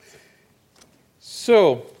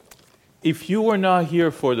So, if you were not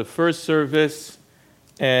here for the first service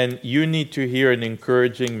and you need to hear an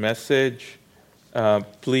encouraging message,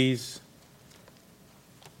 please,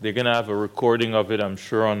 they're going to have a recording of it, I'm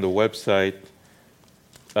sure, on the website.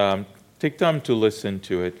 Take time to listen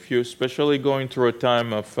to it. If you're especially going through a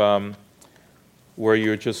time of where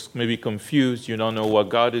you're just maybe confused, you don't know what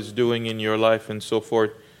God is doing in your life and so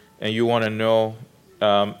forth, and you want to know,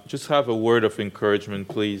 just have a word of encouragement,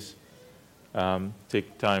 please.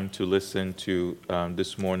 Take time to listen to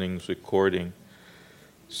this morning's recording.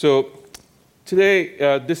 So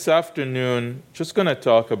today, this afternoon, just going to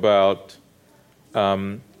talk about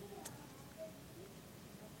a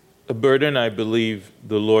burden I believe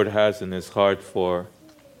the Lord has in His heart for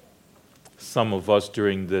some of us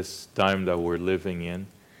during this time that we're living in.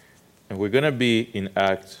 And we're going to be in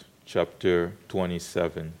Acts chapter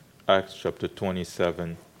 27. Acts chapter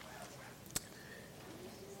 27.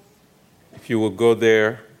 If you will go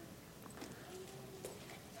there,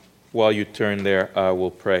 while you turn there, I will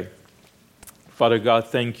pray. Father God,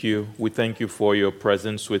 thank you. We thank you for your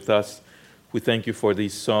presence with us. We thank you for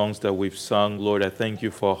these songs that we've sung. Lord, I thank you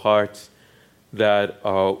for hearts that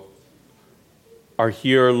are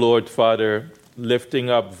here, Lord Father, lifting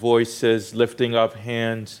up voices, lifting up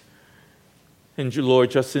hands. And Lord,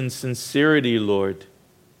 just in sincerity, Lord,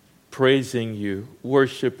 praising you,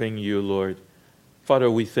 worshiping you, Lord.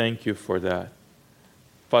 Father, we thank you for that.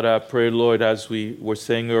 Father, I pray, Lord, as we were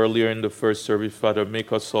saying earlier in the first service, Father,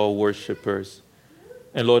 make us all worshipers.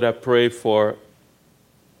 And Lord, I pray for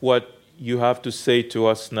what you have to say to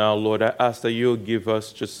us now, Lord. I ask that you'll give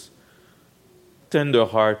us just tender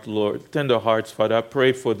heart, Lord, tender hearts, Father. I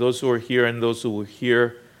pray for those who are here and those who will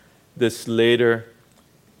hear this later.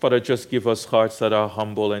 Father, just give us hearts that are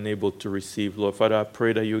humble and able to receive, Lord. Father, I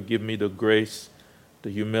pray that you give me the grace, the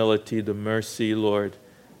humility, the mercy, Lord,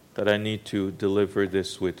 that I need to deliver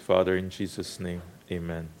this with, Father, in Jesus' name,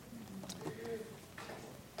 amen.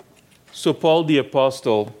 So Paul the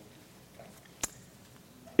Apostle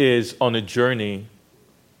is on a journey.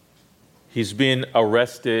 He's been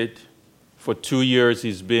arrested. For 2 years,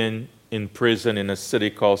 he's been in prison in a city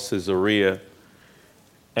called Caesarea.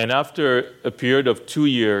 And after a period of 2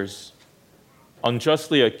 years,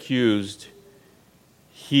 unjustly accused,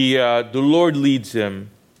 the Lord leads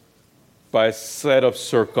him by a set of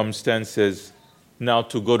circumstances now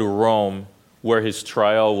to go to Rome, where his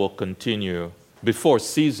trial will continue before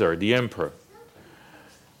Caesar, the emperor.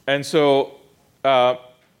 And so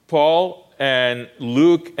Paul and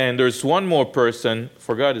Luke, and there's one more person,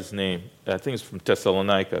 forgot his name, I think it's from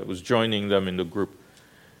Thessalonica, was joining them in the group.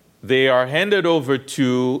 They are handed over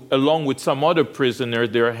to, along with some other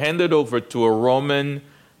prisoners, they are handed over to a Roman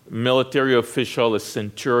military official, a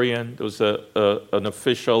centurion. There was an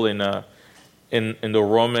official in the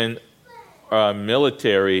Roman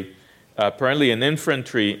military, apparently an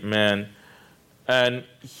infantryman, and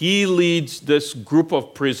he leads this group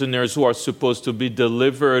of prisoners who are supposed to be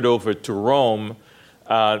delivered over to Rome,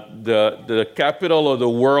 the capital of the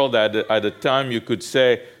world at the time, you could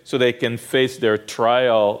say, so they can face their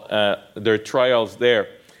trials there.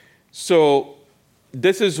 So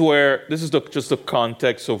this is just the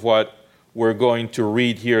context of what we're going to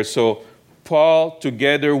read here. So Paul,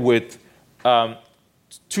 together with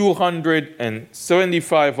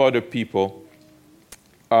 275 other people,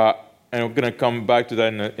 and I'm going to come back to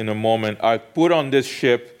that in a moment, are put on this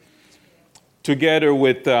ship together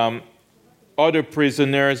with other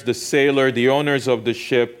prisoners, the sailor, the owners of the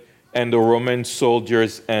ship, and the Roman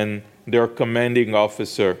soldiers and their commanding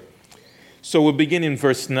officer. So we'll begin in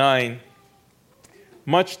verse 9.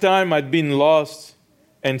 Much time had been lost,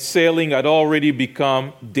 and sailing had already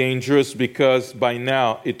become dangerous because by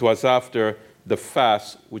now it was after the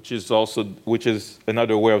fast, which is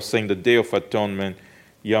another way of saying the Day of Atonement,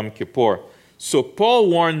 Yom Kippur. So Paul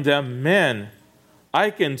warned them, "Men, I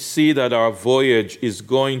can see that our voyage is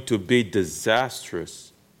going to be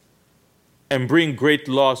disastrous and bring great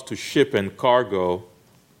loss to ship and cargo,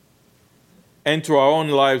 and to our own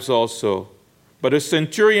lives also." But the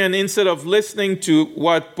centurion, instead of listening to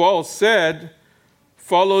what Paul said,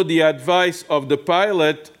 followed the advice of the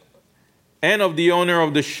pilot and of the owner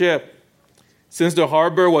of the ship. Since the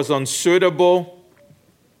harbor was unsuitable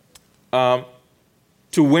to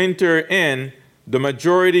winter in, the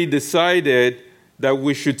majority decided that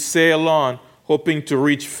we should sail on, hoping to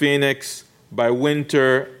reach Phoenix by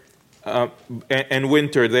winter and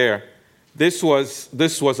winter there. This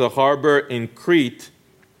was a harbor in Crete,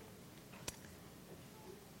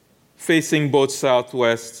 facing both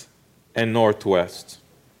southwest and northwest.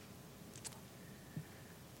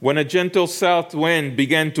 When a gentle south wind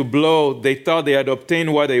began to blow, they thought they had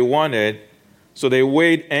obtained what they wanted, So they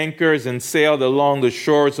weighed anchors and sailed along the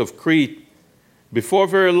shores of Crete. Before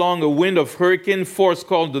very long, a wind of hurricane force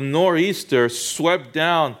called the nor'easter swept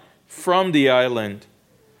down from the island.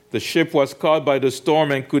 The ship was caught by the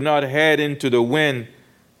storm and could not head into the wind,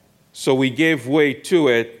 so we gave way to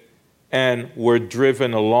it and were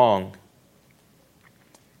driven along.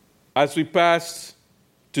 As we passed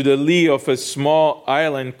to the lee of a small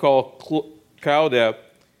island called Cauda,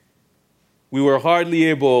 we were hardly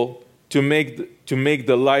able to make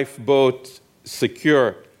the lifeboat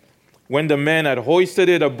secure. When the men had hoisted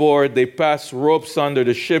it aboard, they passed ropes under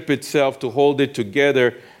the ship itself to hold it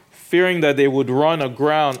together, fearing that they would run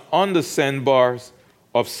aground on the sandbars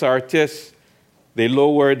of Syrtis. They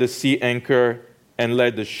lowered the sea anchor and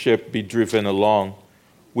let the ship be driven along.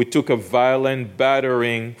 We took a violent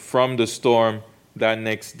battering from the storm that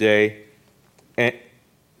next day. And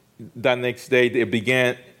that next day they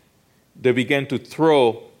began to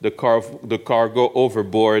throw the cargo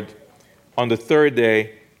overboard. On the third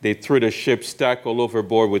day, they threw the ship's tackle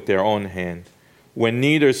overboard with their own hand. When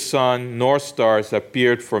neither sun nor stars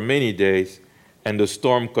appeared for many days, and the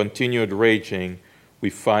storm continued raging, we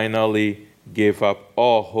finally gave up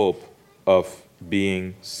all hope of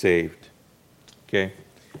being saved. Okay?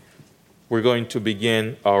 We're going to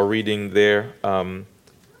begin our reading there.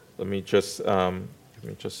 Let me just give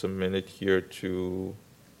me just a minute here to.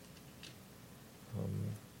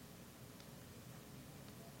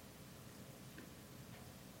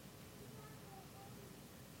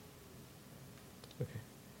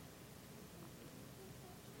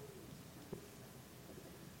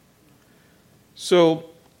 So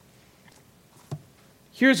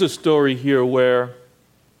here's a story here where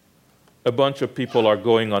a bunch of people are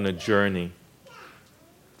going on a journey,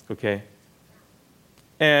 okay?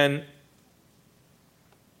 And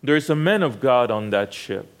there's a man of God on that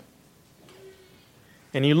ship.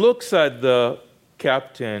 And he looks at the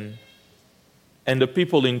captain and the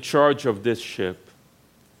people in charge of this ship,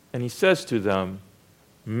 and he says to them,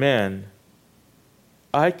 "Men,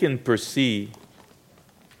 I can perceive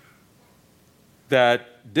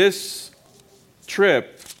that this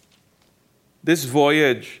trip, this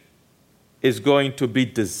voyage, is going to be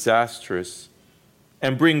disastrous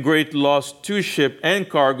and bring great loss to ship and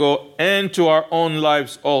cargo and to our own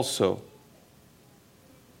lives also."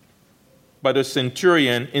 But the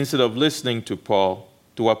centurion, instead of listening to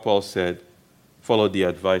what Paul said, followed the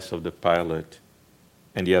advice of the pilot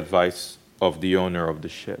and the advice of the owner of the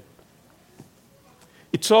ship.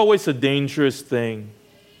 It's always a dangerous thing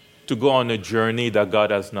to go on a journey that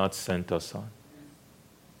God has not sent us on.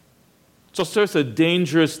 So it's a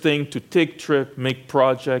dangerous thing to take trip, make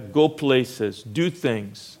project, go places, do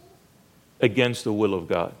things against the will of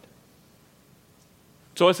God.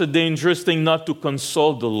 So it's a dangerous thing not to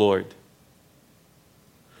consult the Lord.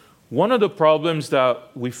 One of the problems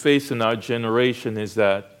that we face in our generation is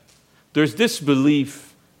that there's this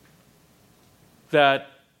belief that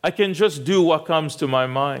I can just do what comes to my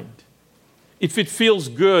mind. If it feels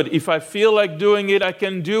good, if I feel like doing it, I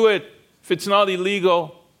can do it. If it's not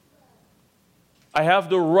illegal, I have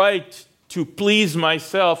the right to please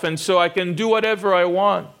myself, and so I can do whatever I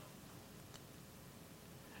want.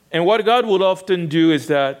 And what God will often do is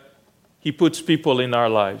that He puts people in our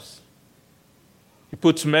lives. He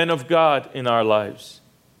puts men of God in our lives.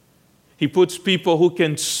 He puts people who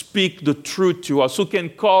can speak the truth to us, who can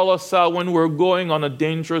call us out when we're going on a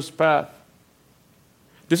dangerous path.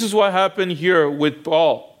 This is what happened here with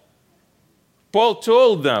Paul. Paul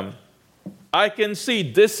told them, I can see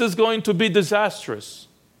this is going to be disastrous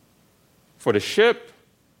for the ship,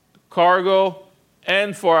 the cargo,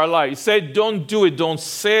 and for our life. He said, don't do it, don't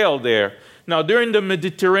sail there. Now, during the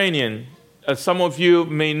Mediterranean, some of you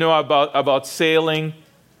may know about sailing.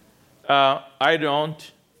 I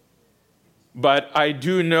don't. But I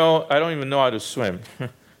do know, I don't even know how to swim.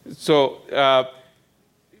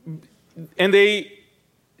 And they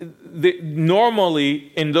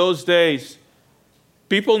normally, in those days,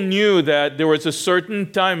 people knew that there was a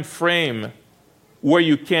certain time frame where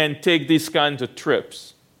you can take these kinds of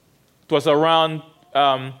trips. It was around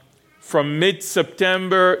from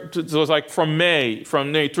mid-September, it was like from May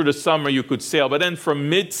through the summer you could sail. But then from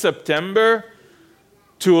mid-September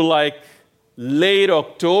to like late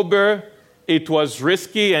October, it was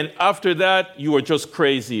risky. And after that, you were just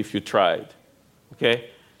crazy if you tried. Okay?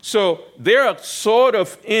 So they're sort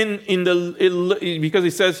of in the, because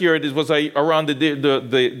it says here it was around the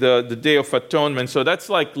Day of Atonement. So that's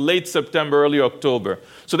like late September, early October.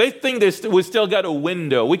 So they think we still got a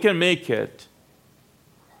window. We can make it.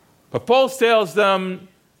 But Paul tells them,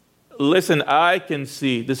 listen, I can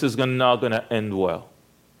see this is not going to end well.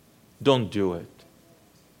 Don't do it.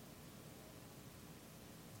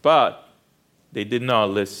 But they did not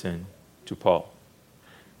listen to Paul.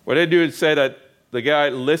 What they do is say that the guy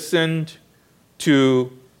listened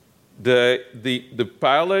to the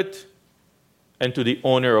pilot and to the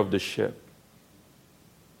owner of the ship.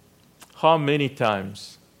 How many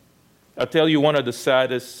times? I'll tell you two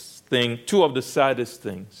of the saddest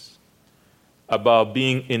things about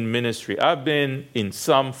being in ministry. I've been in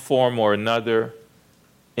some form or another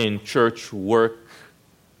in church work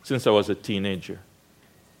since I was a teenager.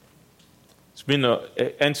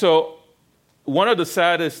 And so one of the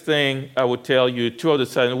saddest thing I would tell you, the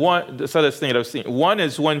saddest thing that I've seen. One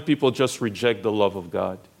is when people just reject the love of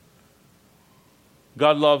God.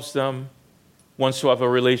 God loves them, wants to have a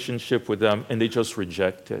relationship with them, and they just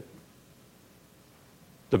reject it.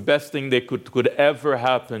 The best thing they could ever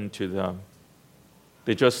happen to them,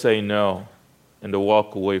 they just say no, and they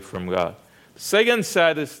walk away from God. The second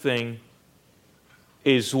saddest thing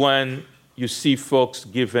is when you see folks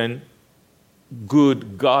given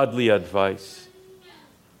good, godly advice,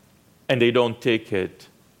 and they don't take it,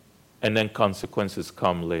 and then consequences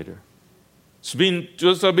come later.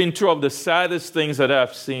 Those have been two of the saddest things that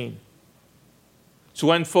I've seen. It's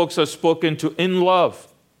when folks are spoken to in love,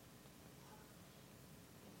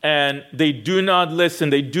 and they do not listen,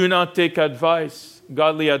 they do not take advice,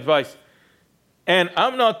 godly advice. And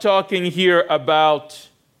I'm not talking here about,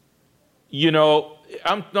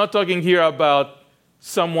 I'm not talking here about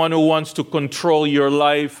someone who wants to control your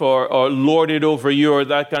life or lord it over you or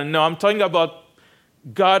that kind of. No, I'm talking about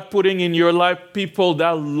God putting in your life people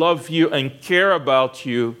that love you and care about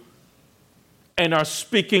you and are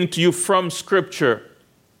speaking to you from Scripture.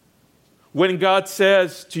 When God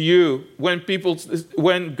says to you, when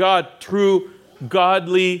God, through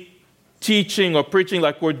godly teaching or preaching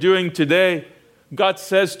like we're doing today, God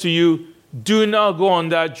says to you, do not go on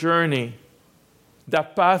that journey.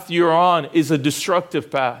 That path you're on is a destructive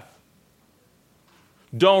path.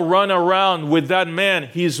 Don't run around with that man.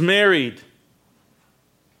 He's married.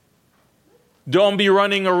 Don't be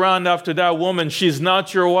running around after that woman. She's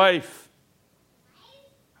not your wife.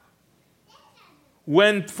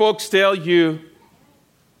 When folks tell you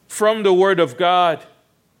from the Word of God,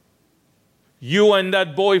 you and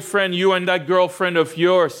that boyfriend, you and that girlfriend of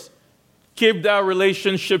yours, keep that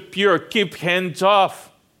relationship pure, keep hands off.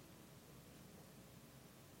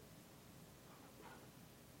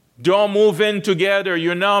 Don't move in together.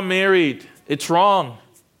 You're now married. It's wrong.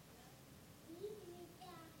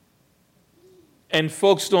 And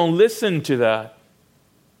folks don't listen to that.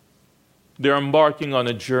 They're embarking on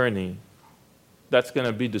a journey that's going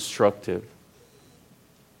to be destructive.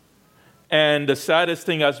 And the saddest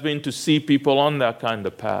thing has been to see people on that kind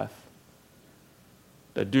of path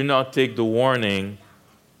that do not take the warning,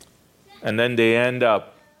 and then they end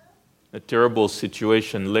up in a terrible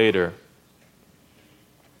situation later.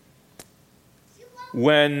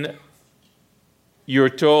 When you're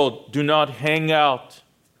told, do not hang out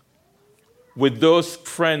with those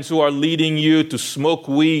friends who are leading you to smoke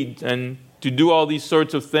weed and to do all these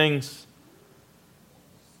sorts of things,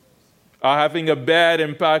 are having a bad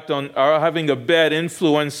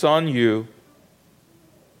influence on you,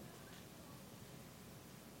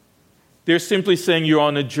 they're simply saying you're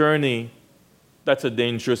on a journey that's a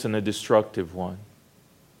dangerous and a destructive one.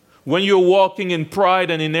 When you're walking in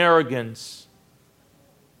pride and in arrogance,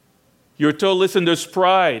 you're told, listen, there's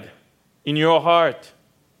pride in your heart.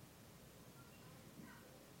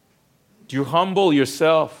 Do you humble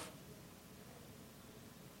yourself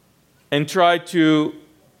and try to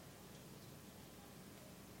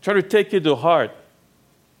take it to heart?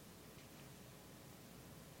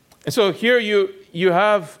 And so here you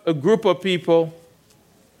have a group of people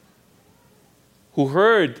who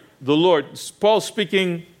heard the Lord. Paul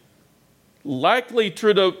speaking likely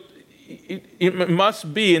through it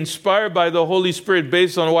must be inspired by the Holy Spirit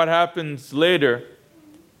based on what happens later.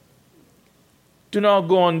 Do not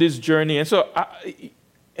go on this journey. And so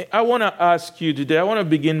I want to ask you today, I want to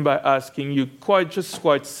begin by asking you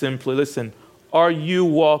quite simply, listen, are you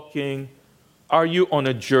on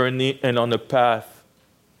a journey and on a path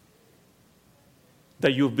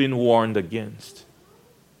that you've been warned against?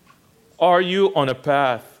 Are you on a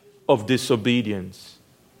path of disobedience?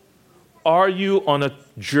 Are you on a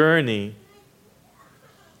journey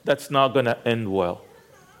that's not going to end well?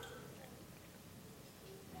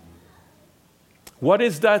 What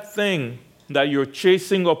is that thing that you're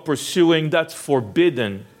chasing or pursuing that's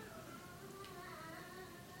forbidden?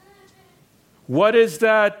 What is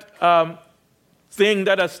that thing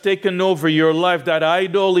that has taken over your life, that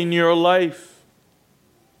idol in your life,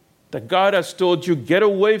 that God has told you, get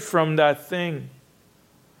away from that thing?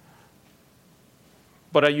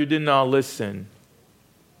 But you did not listen.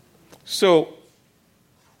 So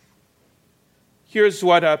here's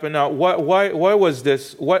what happened now. Why was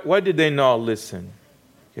this? Why did they not listen?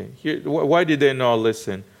 Okay, why did they not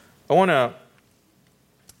listen? I want to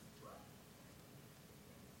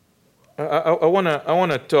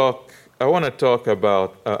talk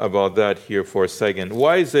about that here for a second.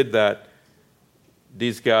 Why is it that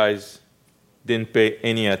these guys didn't pay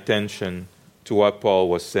any attention to what Paul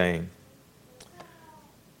was saying?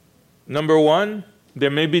 Number one, they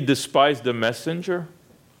maybe despised the messenger.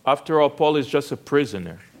 After all, Paul is just a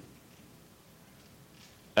prisoner.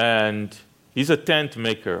 And he's a tent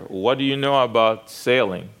maker. What do you know about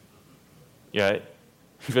sailing? Yeah,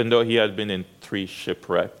 even though he had been in 3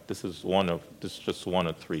 shipwrecks, this is just one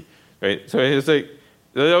of 3. Right? So it's like,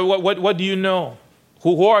 what do you know?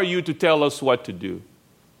 Who are you to tell us what to do?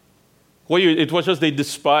 It was just they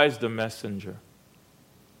despised the messenger.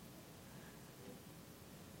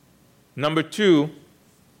 Number 2,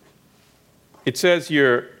 it says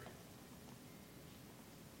here,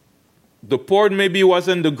 the port maybe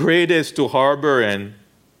wasn't the greatest to harbor and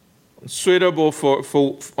unsuitable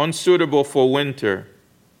for winter.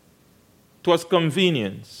 It was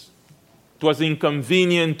convenience. It was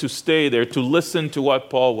inconvenient to stay there, to listen to what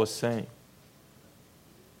Paul was saying.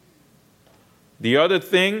 The other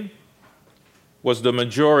thing was the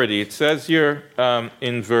majority. It says here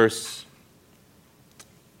in verse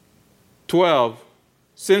 12,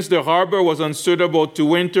 since the harbor was unsuitable to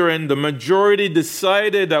winter and the majority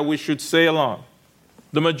decided that we should sail on.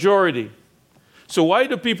 The majority. So why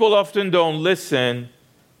do people often don't listen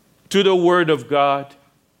to the Word of God,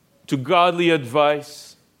 to godly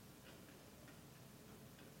advice?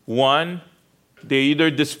 One, they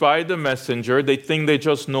either despise the messenger, they think they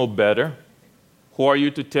just know better. Who are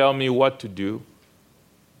you to tell me what to do?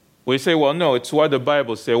 We say, well, no, it's what the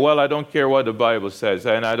Bible says. Well, I don't care what the Bible says,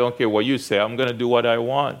 and I don't care what you say. I'm going to do what I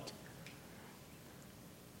want.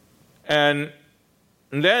 And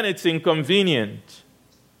then it's inconvenient.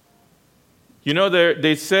 You know,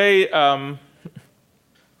 they say,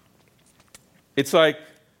 it's like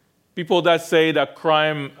people that say that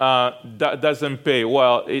crime doesn't pay.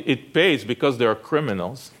 Well, it pays because they are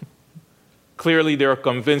criminals. Clearly, they are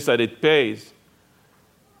convinced that it pays.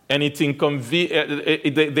 And it's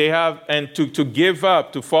inconvenient. They have, and to give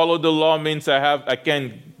up, to follow the law means I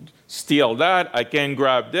can't steal that, I can't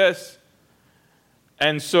grab this.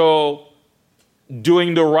 And so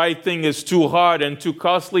doing the right thing is too hard and too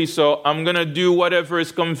costly, so I'm going to do whatever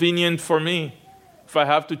is convenient for me. If I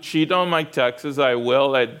have to cheat on my taxes, I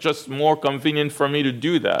will. It's just more convenient for me to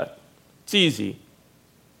do that. It's easy.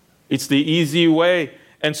 It's the easy way.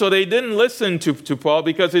 And so they didn't listen to Paul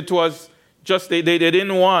because it was just they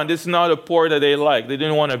didn't want. This is not a port that they liked. They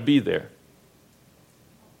didn't want to be there.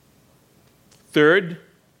 Third,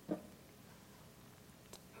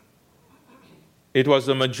 it was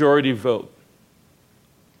a majority vote.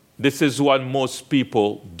 This is what most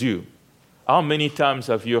people do. How many times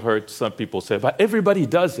have you heard some people say, but everybody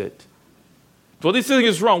does it? Well, this thing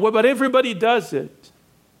is wrong. Well, but everybody does it.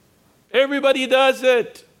 Everybody does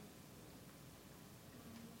it.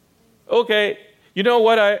 Okay, you know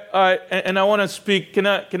what? I want to speak. Can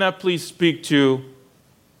I please speak to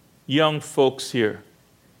young folks here?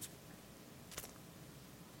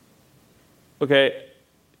 Okay,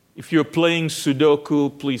 if you're playing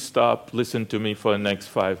Sudoku, please stop. Listen to me for the next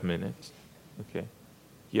 5 minutes. Okay.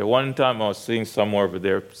 Yeah, one time I was seeing somewhere over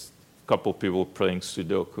there, a couple people playing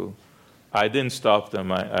Sudoku. I didn't stop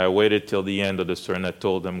them. I waited till the end of the sermon. I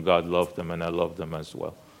told them God loved them, and I loved them as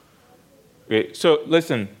well. Okay, so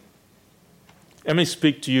listen. Let me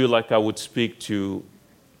speak to you like I would speak to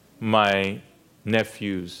my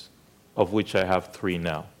nephews, of which I have 3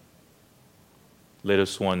 now.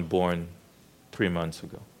 Latest one born 3 months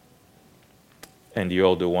ago. And the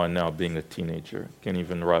older one now being a teenager. Can't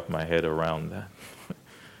even wrap my head around that.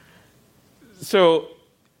 So,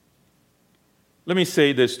 let me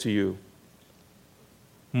say this to you.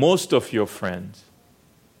 Most of your friends,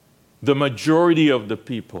 the majority of the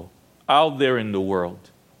people out there in the world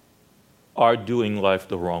are doing life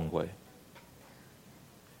the wrong way.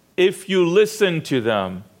 If you listen to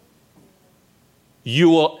them, you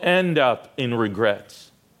will end up in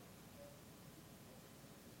regrets.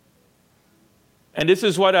 And this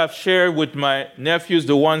is what I've shared with my nephews,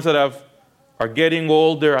 the ones that are getting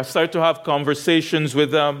older. I start to have conversations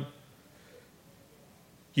with them.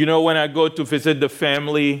 You know, when I go to visit the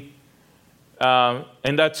family,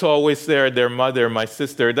 and that's always their mother, my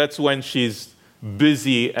sister, that's when she's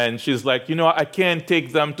busy and she's like, you know, I can't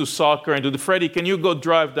take them to soccer and to the Freddie, can you go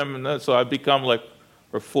drive them? And so I become like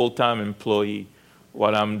a full-time employee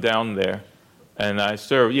while I'm down there and I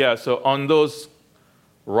serve. Yeah, so on those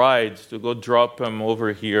rides to go drop him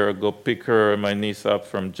over here, go pick my niece up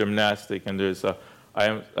from gymnastic, and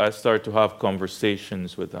I start to have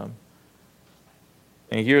conversations with them.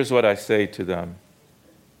 And here's what I say to them.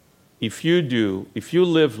 If you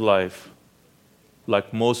live life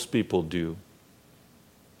like most people do,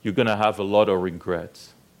 you're going to have a lot of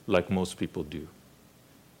regrets like most people do.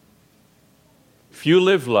 If you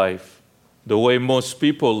live life the way most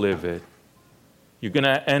people live it, you're going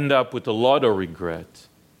to end up with a lot of regret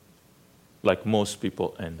like most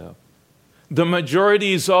people end up. The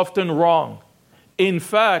majority is often wrong. In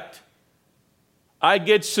fact, I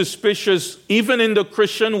get suspicious even in the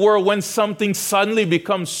Christian world when something suddenly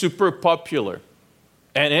becomes super popular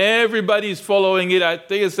and everybody's following it. I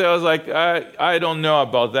was like, I don't know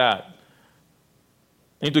about that.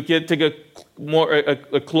 I need to take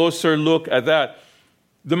a closer look at that.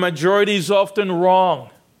 The majority is often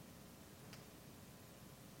wrong.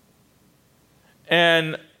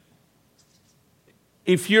 And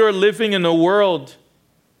if you're living in a world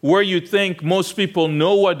where you think most people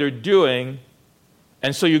know what they're doing,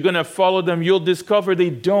 and so you're going to follow them, you'll discover they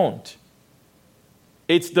don't.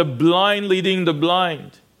 It's the blind leading the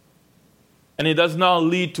blind. And it does not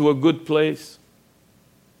lead to a good place.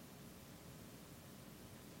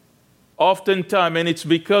 Oftentimes, and it's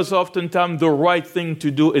because oftentimes the right thing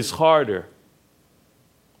to do is harder.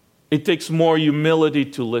 It takes more humility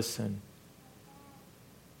to listen.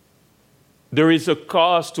 There is a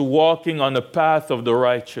cost to walking on the path of the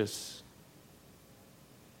righteous.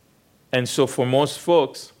 And so for most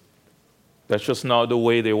folks, that's just not the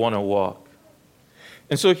way they want to walk.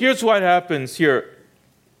 And so here's what happens here.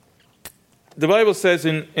 The Bible says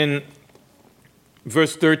in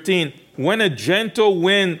verse 13, when a gentle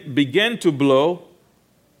wind began to blow,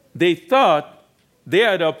 they thought they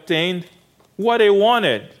had obtained what they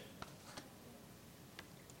wanted.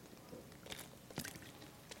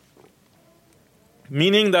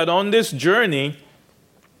 Meaning that on this journey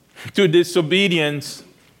to disobedience,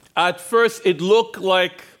 at first it looked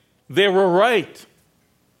like they were right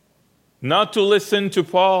not to listen to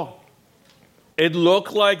Paul. It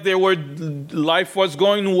looked like life was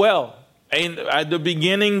going well. And at the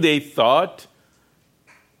beginning they thought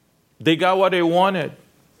they got what they wanted.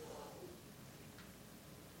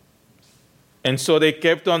 And so they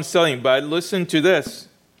kept on selling. But listen to this.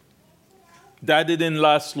 That didn't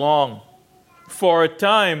last long. For a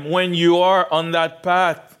time, when you are on that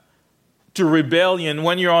path to rebellion,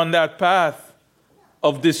 when you're on that path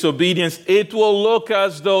of disobedience, it will look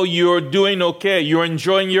as though you're doing okay. You're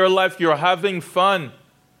enjoying your life. You're having fun.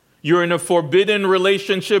 You're in a forbidden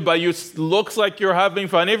relationship, but it looks like you're having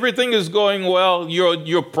fun. Everything is going well.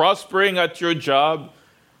 You're prospering at your job.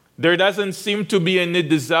 There doesn't seem to be any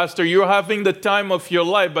disaster. You're having the time of your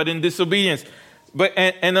life, but in disobedience. But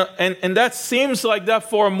and that seems like that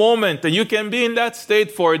for a moment. And you can be in that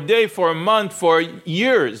state for a day, for a month, for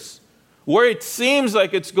years, where it seems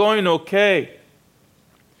like it's going okay.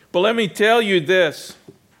 But let me tell you this.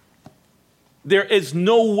 There is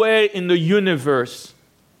no way in the universe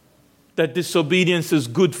that disobedience is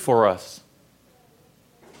good for us.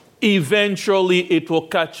 Eventually, it will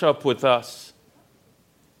catch up with us.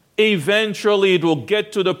 Eventually, it will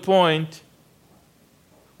get to the point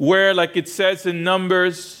where, like it says in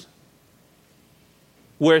Numbers,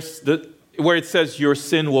 where it says your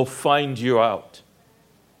sin will find you out.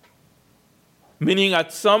 Meaning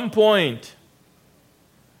at some point,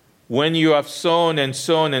 when you have sown and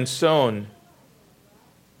sown and sown,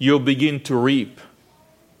 you'll begin to reap.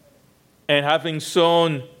 And having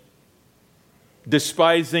sown,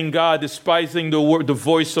 despising God, despising the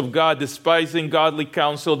voice of God, despising godly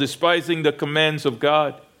counsel, despising the commands of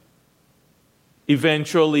God,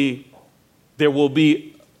 eventually there will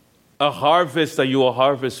be a harvest that you will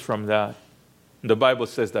harvest from that. And the Bible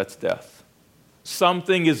says that's death.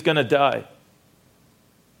 Something is going to die.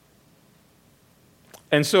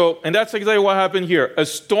 And that's exactly what happened here. A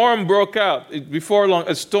storm broke out. Before long,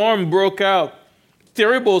 a storm broke out.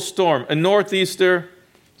 Terrible storm. A northeaster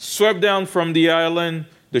swept down from the island.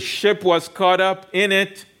 The ship was caught up in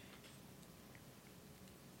it.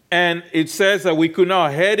 And it says that we could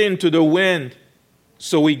not head into the wind.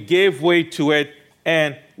 So we gave way to it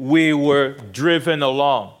and we were driven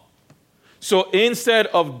along. So instead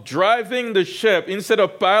of driving the ship, instead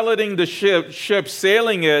of piloting the ship,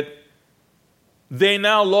 sailing it, they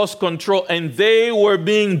now lost control and they were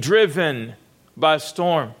being driven by a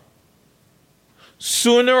storm.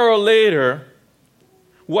 Sooner or later,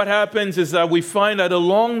 what happens is that we find that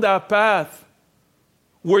along that path,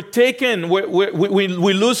 we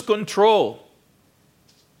lose control.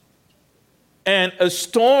 And a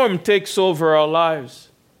storm takes over our lives.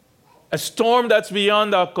 A storm that's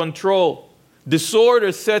beyond our control.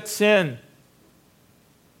 Disorder sets in.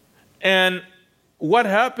 And what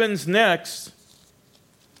happens next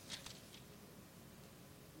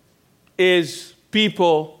is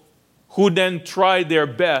people who then try their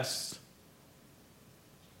best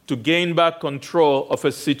to gain back control of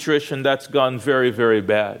a situation that's gone very, very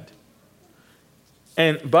bad.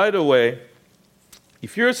 And by the way,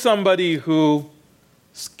 if you're somebody who's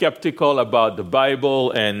skeptical about the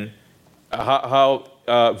Bible and how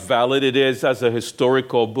valid it is as a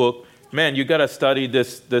historical book, man, you got to study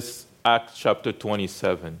this Acts chapter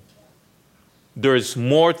 27. There's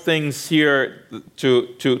more things here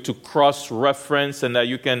to cross-reference and that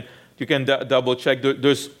you can double-check.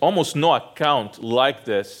 There's almost no account like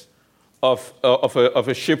this of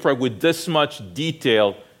a shipwreck with this much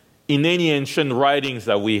detail in any ancient writings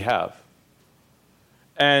that we have.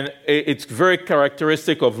 And it's very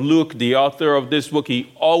characteristic of Luke, the author of this book.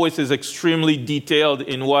 He always is extremely detailed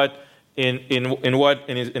in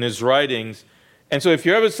his writings. And so if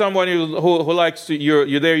you're ever someone who likes to,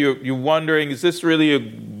 you're wondering, is this really a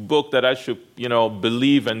book that I should,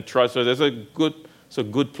 believe and trust? So it's a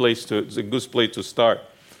good place to start.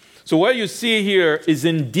 So what you see here is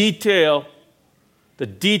in detail, the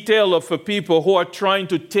detail of a people who are trying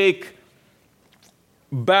to take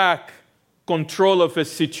back control of a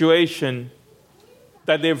situation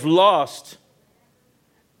that they've lost,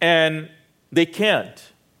 and they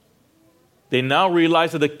can't. They now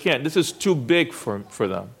realize that they can't. This is too big for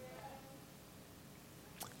them.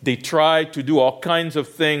 They try to do all kinds of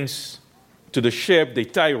things to the ship. They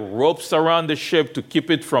tie ropes around the ship to keep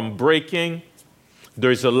it from breaking.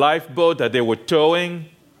 There's a lifeboat that they were towing.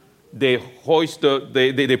 They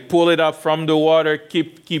they pull it up from the water,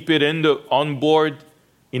 keep it on board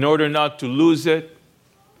in order not to lose it.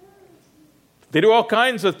 They do all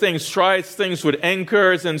kinds of things, try things with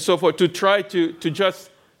anchors and so forth to try to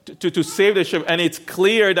save the ship. And it's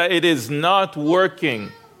clear that it is not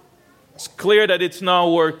working. It's clear that it's not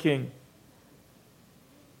working.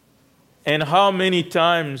 And how many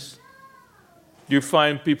times do you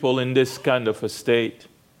find people in this kind of a state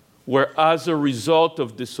where as a result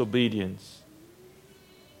of disobedience,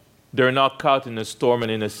 they're not caught in a storm and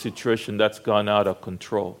in a situation that's gone out of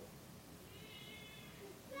control?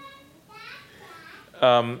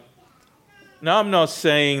 Now, I'm not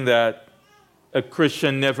saying that a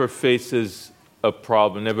Christian never faces a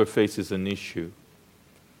problem, never faces an issue.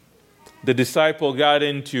 The disciple got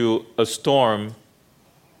into a storm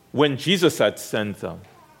when Jesus had sent them.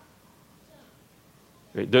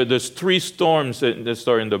 There's 3 storms in the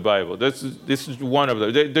story in the Bible. This is one of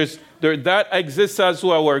them. That exists as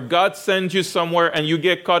well, where God sends you somewhere and you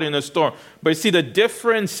get caught in a storm. But you see, the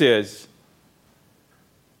difference is,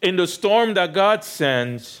 in the storm that God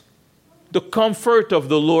sends, the comfort of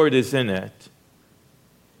the Lord is in it.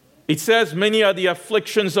 It says, many are the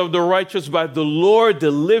afflictions of the righteous, but the Lord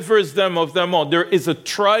delivers them of them all. There is a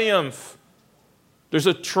triumph. There's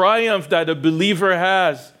a triumph that a believer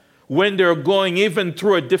has when they're going even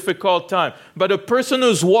through a difficult time. But a person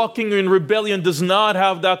who's walking in rebellion does not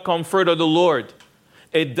have that comfort of the Lord.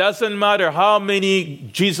 It doesn't matter how many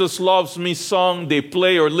Jesus Loves Me songs they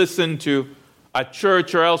play or listen to at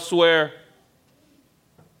church or elsewhere.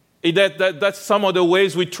 That's some of the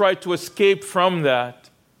ways we try to escape from that.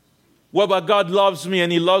 Well, but God loves me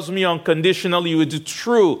and He loves me unconditionally. It's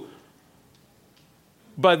true.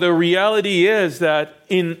 But the reality is that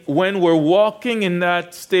when we're walking in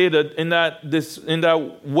that state, in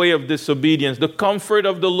that way of disobedience, the comfort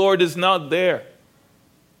of the Lord is not there.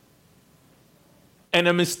 And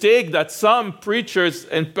a mistake that some preachers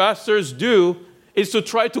and pastors do is to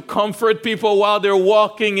try to comfort people while they're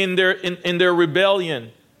walking in their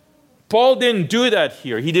rebellion. Paul didn't do that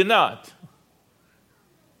here. He did not.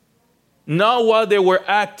 Not while they were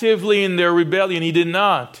actively in their rebellion. He did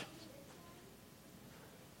not.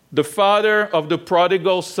 The father of the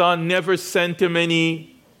prodigal son never sent him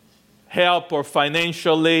any help or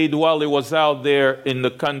financial aid while he was out there in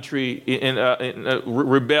the country,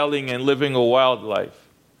 rebelling and living a wild life.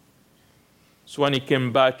 It's when he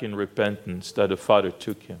came back in repentance that the father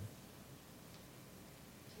took him.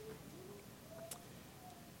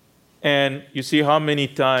 And you see how many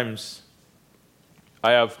times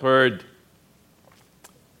I have heard,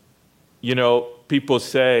 people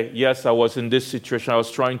say, yes, I was in this situation. I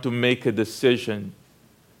was trying to make a decision,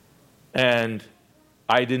 and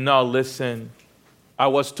I did not listen. I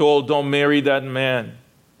was told, don't marry that man.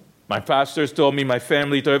 My pastors told me, my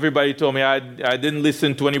family told everybody told me, I didn't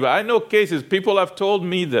listen to anybody. I know cases, people have told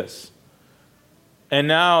me this. And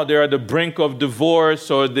now they're at the brink of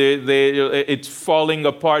divorce, or it's falling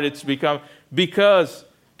apart. It's become, because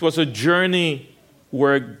It was a journey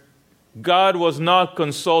where God was not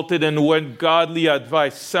consulted, and when godly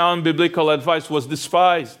advice, sound biblical advice, was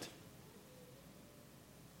despised.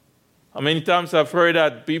 How many times I've heard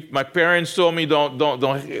that my parents told me, don't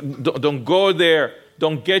go there.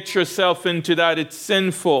 Don't get yourself into that. It's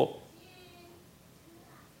sinful.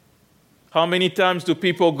 How many times do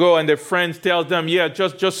people go and their friends tell them, yeah,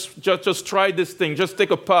 just try this thing. Just take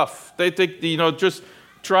a puff. Just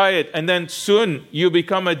try it. And then soon you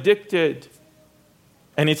become addicted.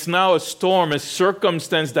 And it's now a storm, a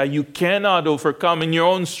circumstance that you cannot overcome in your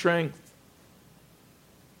own strength.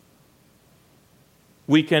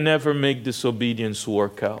 We can never make disobedience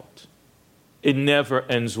work out. It never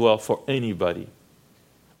ends well for anybody.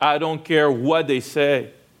 I don't care what they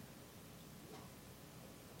say.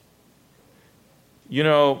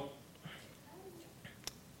 Let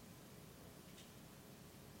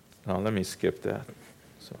me skip that.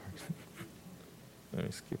 Sorry. Let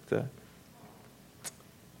me skip that.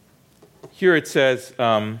 Here it says,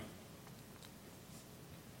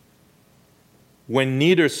 when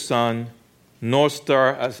neither sun nor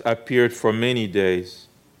star has appeared for many days,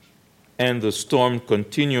 and the storm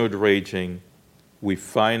continued raging, we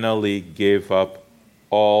finally gave up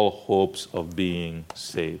all hopes of being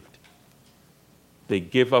saved. They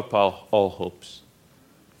gave up all hopes.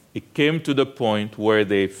 It came to the point where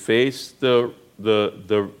they faced the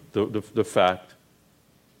fact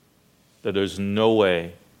that there's no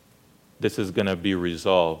way this is going to be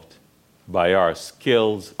resolved by our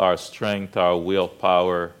skills, our strength, our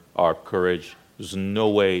willpower, our courage. There's no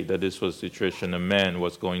way that this was a situation a man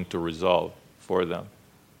was going to resolve for them.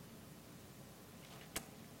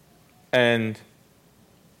 And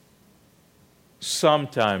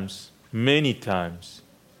sometimes, many times,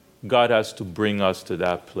 God has to bring us to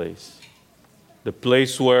that place. The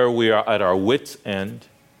place where we are at our wits' end,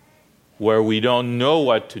 where we don't know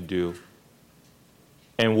what to do,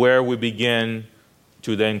 and where we begin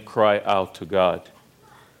to then cry out to God.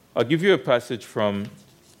 I'll give you a passage from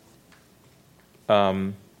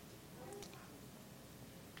Psalm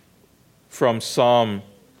 107.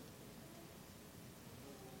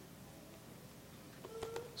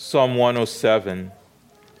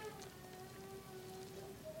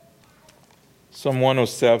 Psalm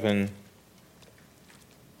 107.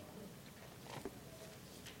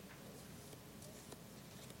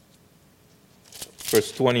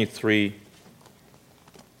 Verse 23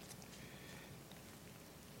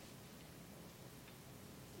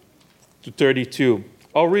 to 32.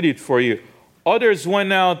 I'll read it for you. Others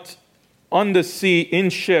went out on the sea in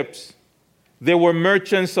ships. They were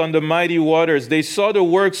merchants on the mighty waters. They saw the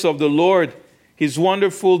works of the Lord, his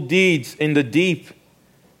wonderful deeds in the deep.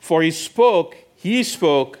 For he spoke,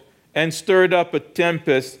 and stirred up a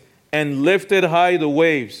tempest and lifted high the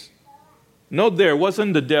waves. Note there, it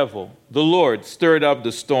wasn't the devil. The Lord stirred up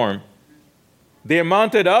the storm. They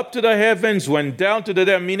mounted up to the heavens, went down to the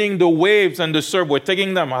depth, meaning the waves and the surf were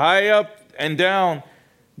taking them high up and down.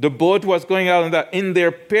 The boat was going out on that. In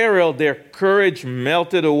their peril, their courage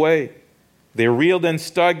melted away. They reeled and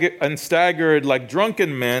staggered like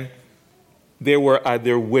drunken men. They were at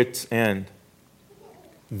their wits' end.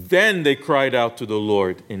 Then they cried out to the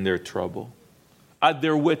Lord in their trouble. At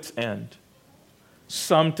their wits' end.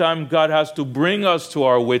 Sometimes God has to bring us to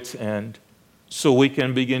our wits' end so we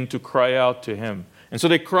can begin to cry out to him. And so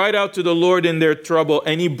they cried out to the Lord in their trouble,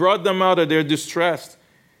 and he brought them out of their distress.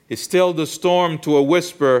 He stilled the storm to a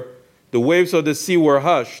whisper. The waves of the sea were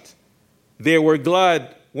hushed. They were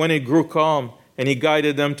glad when it grew calm, and he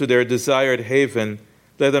guided them to their desired haven.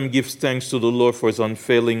 Let them give thanks to the Lord for his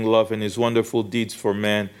unfailing love and his wonderful deeds for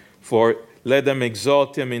man. For let them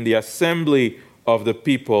exalt him in the assembly of the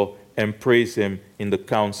people and praise him in the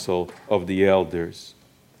council of the elders.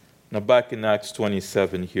 Now back in Acts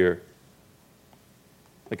 27 here.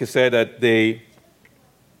 Like I said, that they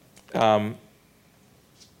I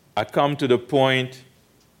come to the point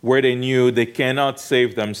where they knew they cannot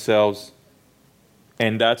save themselves.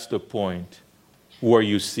 And that's the point where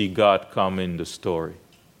you see God come in the story.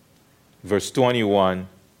 Verse 21,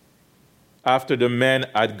 after the men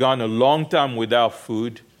had gone a long time without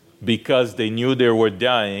food because they knew they were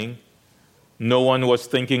dying, no one was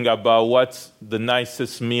thinking about what's the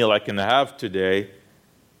nicest meal I can have today.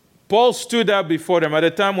 Paul stood up before them. At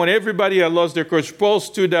a time when everybody had lost their courage, Paul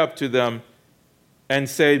stood up to them and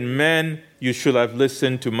said, men, you should have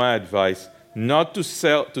listened to my advice, not to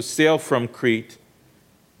sail from Crete.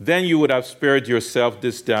 Then you would have spared yourself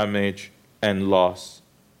this damage and loss.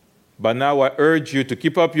 But now I urge you to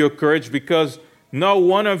keep up your courage, because not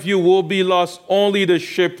one of you will be lost, only the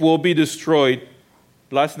ship will be destroyed.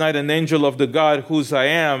 Last night an angel of the God whose I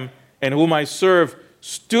am and whom I serve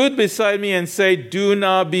stood beside me and said, "Do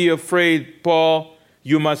not be afraid, Paul.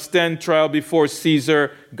 You must stand trial before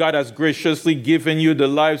Caesar. God has graciously given you the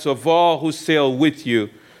lives of all who sail with you.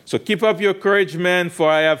 So keep up your courage, man, for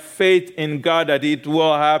I have faith in God that it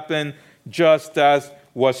will happen just as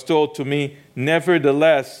was told to me.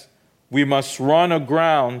 Nevertheless, we must run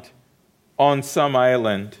aground on some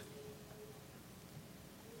island."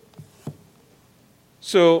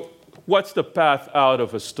 So, what's the path out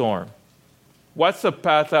of a storm? What's the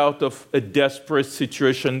path out of a desperate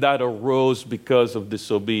situation that arose because of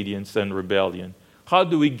disobedience and rebellion? How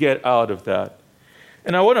do we get out of that?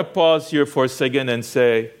 And I want to pause here for a second and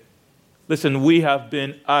say, listen, we have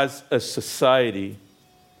been, as a society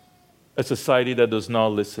that does not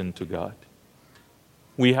listen to God.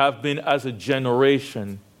 We have been, as a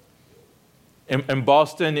generation, and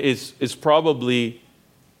Boston is probably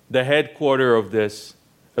the headquarters of this,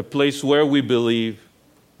 a place where we believe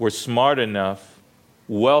we're smart enough,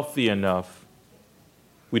 wealthy enough,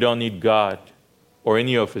 we don't need God or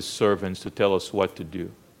any of his servants to tell us what to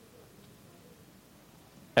do.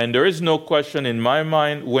 And there is no question in my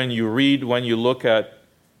mind when you look at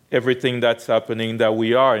everything that's happening, that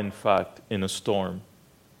we are, in fact, in a storm.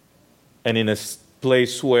 And in a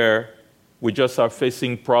place where we just are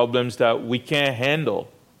facing problems that we can't handle,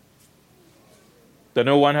 that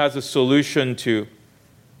no one has a solution to.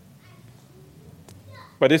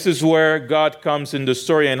 But this is where God comes in the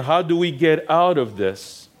story. And how do we get out of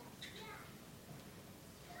this?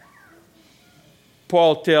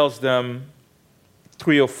 Paul tells them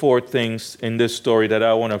 3 or 4 things in this story that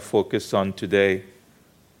I want to focus on today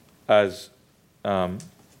as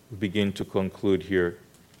we begin to conclude here.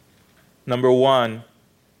 Number 1,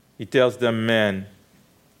 he tells them, "Men,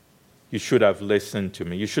 you should have listened to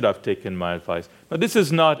me. You should have taken my advice." Now, this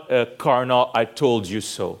is not a carnal, "I told you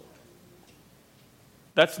so."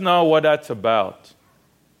 That's not what that's about.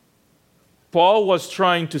 Paul was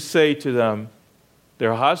trying to say to them,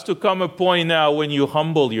 there has to come a point now when you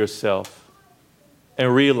humble yourself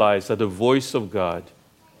and realize that the voice of God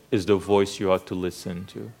is the voice you ought to listen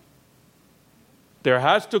to. There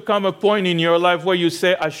has to come a point in your life where you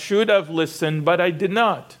say, "I should have listened, but I did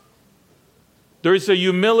not." There is a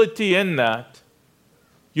humility in that.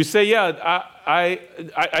 You say, "Yeah, I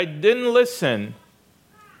didn't listen."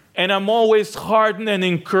 And I'm always heartened and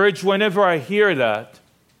encouraged whenever I hear that.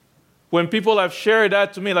 When people have shared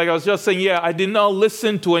that to me, like I was just saying, "Yeah, I did not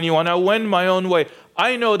listen to anyone. I went my own way."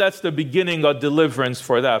 I know that's the beginning of deliverance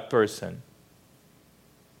for that person.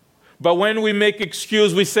 But when we make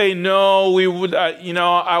excuse, we say, "No, we would,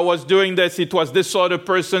 I was doing this. It was this other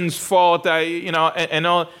person's fault." And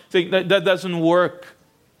all. That doesn't work.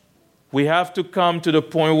 We have to come to the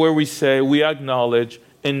point where we say, we acknowledge,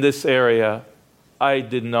 in this area, I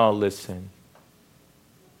did not listen.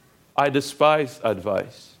 I despise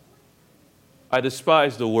advice. I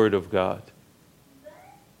despise the Word of God.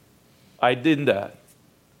 I did that.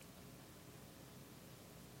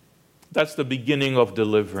 That's the beginning of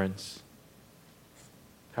deliverance.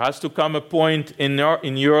 There has to come a point in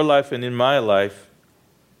your life and in my life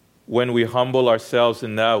when we humble ourselves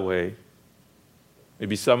in that way.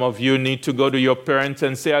 Maybe some of you need to go to your parents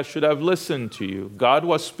and say, "I should have listened to you. God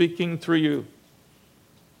was speaking through you."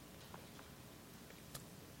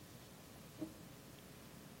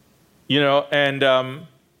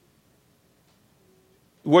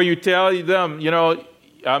 Where you tell them,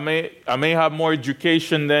 I may have more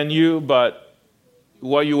education than you, but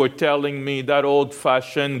what you were telling me, that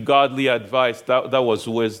old-fashioned godly advice, that was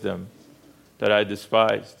wisdom that I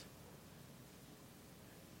despised.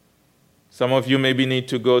 Some of you maybe need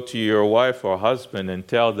to go to your wife or husband and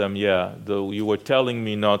tell them, "Yeah, you were telling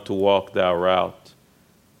me not to walk that route,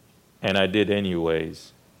 and I did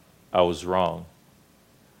anyways. I was wrong."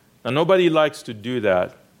 Now, nobody likes to do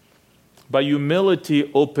that, but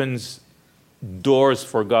humility opens doors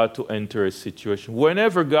for God to enter a situation.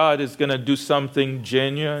 Whenever God is going to do something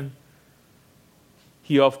genuine,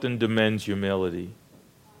 he often demands humility.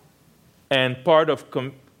 And part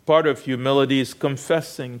of humility is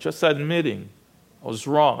confessing, just admitting, I was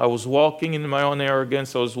wrong. I was walking in my own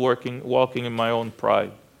arrogance. I was walking in my own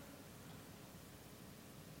pride.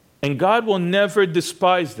 And God will never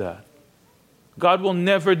despise that. God will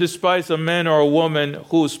never despise a man or a woman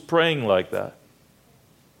who is praying like that.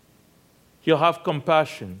 He'll have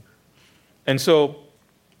compassion. And so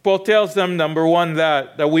Paul tells them, number 1,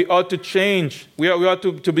 that we ought to change. We ought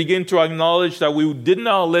to begin to acknowledge that we did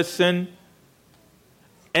not listen,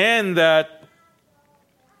 and that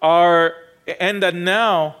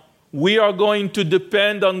now we are going to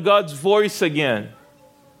depend on God's voice again.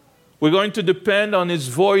 We're going to depend on his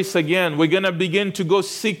voice again. We're going to begin to go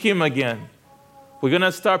seek him again. We're going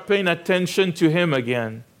to start paying attention to him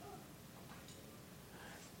again.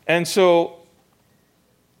 And so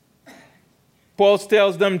Paul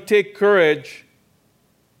tells them, take courage,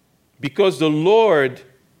 because the Lord,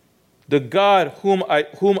 the God whom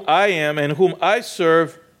I am and whom I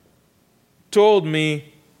serve, told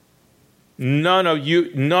me, none of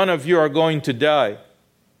you are going to die.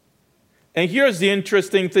 And here's the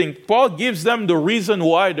interesting thing. Paul gives them the reason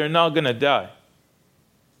why they're not going to die.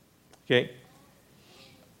 Okay?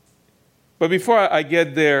 But before I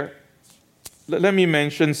get there, let me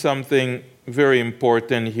mention something very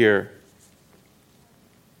important here.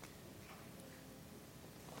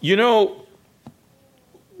 You know,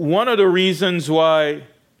 one of the reasons why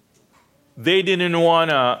they didn't want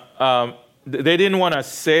to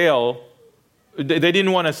sail, they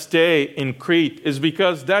didn't want to stay in Crete, is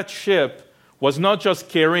because that ship was not just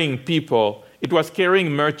carrying people, it was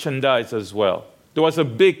carrying merchandise as well. There was a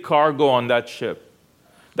big cargo on that ship.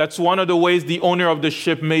 That's one of the ways the owner of the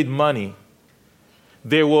ship made money.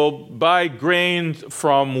 They will buy grain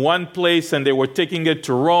from one place and they were taking it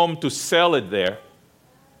to Rome to sell it there.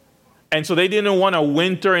 And so they didn't want to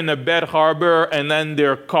winter in a bad harbor and then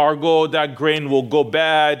their cargo, that grain, will go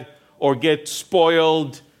bad or get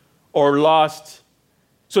spoiled or lost.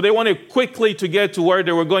 So they wanted quickly to get to where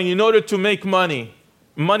they were going in order to make money.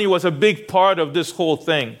 Money was a big part of this whole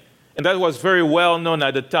thing. And that was very well known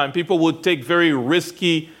at the time. People would take very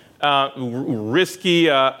risky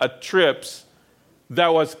trips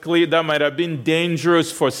that was clear, that might have been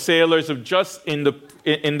dangerous for sailors of just in the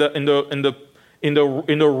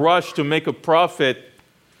rush to make a profit.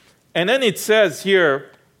 And then it says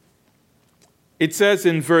here, it says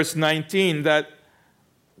in verse 19 that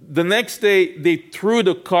the next day they threw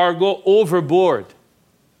the cargo overboard.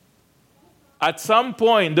 At some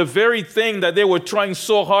point, the very thing that they were trying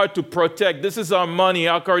so hard to protect, this is our money,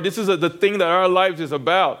 our car, this is the thing that our lives is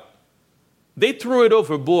about, they threw it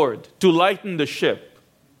overboard to lighten the ship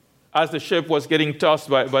as the ship was getting tossed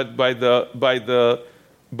by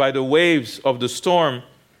the waves of the storm.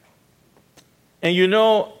 And you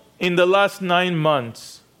know, in the last 9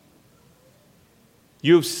 months,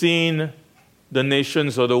 you've seen the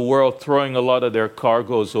nations of the world throwing a lot of their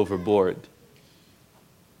cargoes overboard.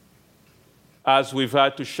 As we've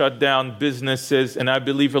had to shut down businesses, and I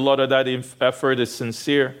believe a lot of that effort is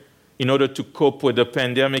sincere, in order to cope with the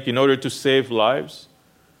pandemic, in order to save lives.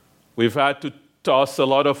 We've had to toss a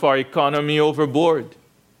lot of our economy overboard.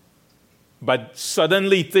 But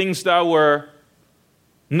suddenly things that were,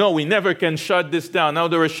 no, we never can shut this down, now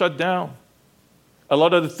they were shut down. A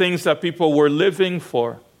lot of the things that people were living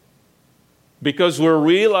for, because we're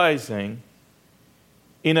realizing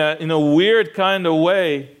in a weird kind of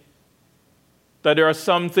way that there are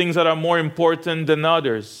some things that are more important than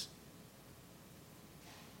others.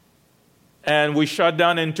 And we shut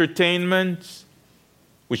down entertainment.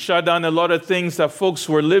 We shut down a lot of things that folks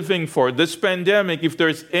were living for. This pandemic, if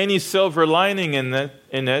there's any silver lining in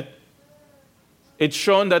it, it's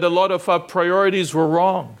shown that a lot of our priorities were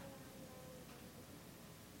wrong.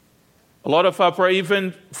 A lot of our,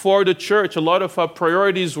 even for the church, a lot of our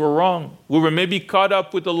priorities were wrong. We were maybe caught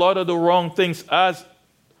up with a lot of the wrong things as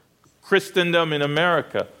Christendom in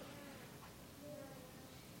America.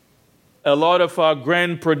 A lot of our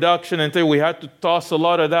grand production and things, we had to toss a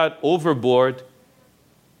lot of that overboard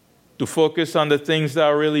to focus on the things that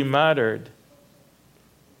really mattered.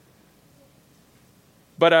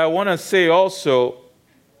 But I want to say also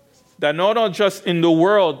that not just in the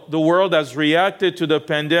world has reacted to the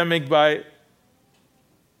pandemic by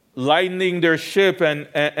lightening their ship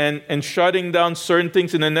and shutting down certain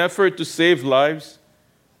things in an effort to save lives.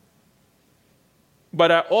 But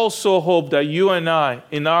I also hope that you and I,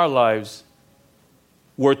 in our lives,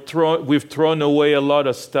 we've thrown away a lot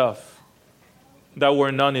of stuff that were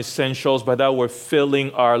non-essentials, but that were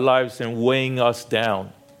filling our lives and weighing us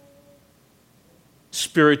down.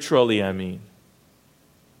 Spiritually, I mean.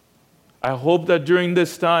 I hope that during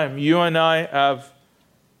this time, you and I have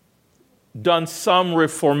done some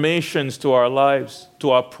reformations to our lives,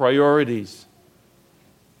 to our priorities.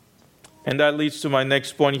 And that leads to my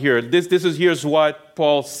next point here. Here's what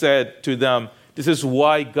Paul said to them. This is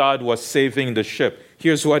why God was saving the ship.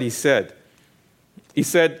 Here's what he said. He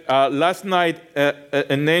said, last night,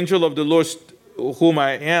 an angel of the Lord, whom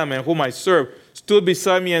I am and whom I serve, stood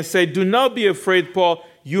beside me and said, do not be afraid, Paul.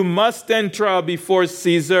 You must stand trial before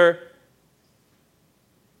Caesar.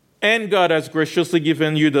 And God has graciously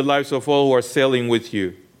given you the lives of all who are sailing with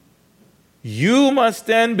you. You must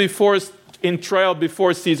stand in trial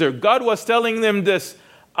before Caesar. God was telling them this.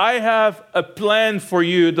 I have a plan for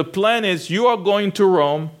you. The plan is you are going to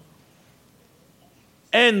Rome,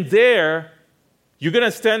 and there You're going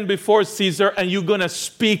to stand before Caesar and you're going to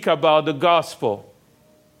speak about the gospel.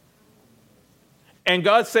 And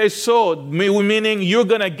God says so, meaning you're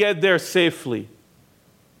going to get there safely.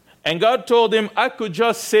 And God told him, I could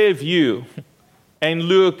just save you and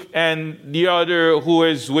Luke and the other who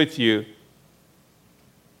is with you.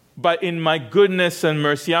 But in my goodness and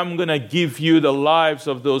mercy, I'm going to give you the lives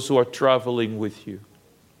of those who are traveling with you.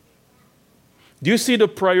 Do you see the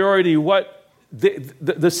priority? What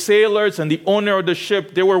the sailors and the owner of the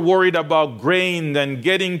ship, they were worried about grain and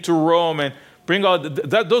getting to Rome and bring out,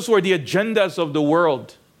 those were the agendas of the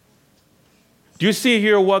world. Do you see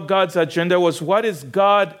here what God's agenda was? What is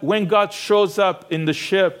God, when God shows up in the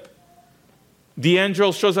ship, the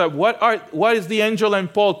angel shows up. What is the angel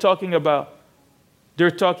and Paul talking about? They're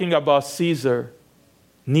talking about Caesar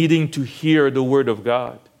needing to hear the word of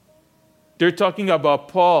God. They're talking about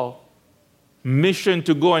Paul, mission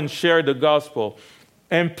to go and share the gospel.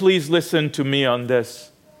 And please listen to me on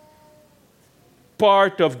this.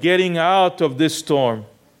 Part of getting out of this storm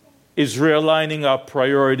is realigning our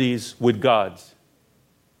priorities with God's.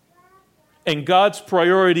 And God's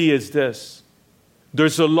priority is this.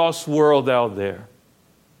 There's a lost world out there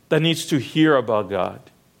that needs to hear about God.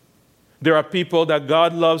 There are people that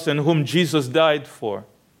God loves and whom Jesus died for.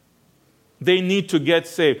 They need to get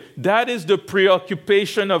saved. That is the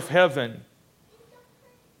preoccupation of heaven.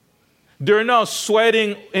 They're not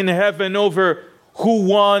sweating in heaven over who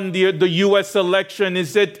won the U.S. election.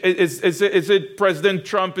 Is it President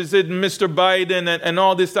Trump? Is it Mr. Biden and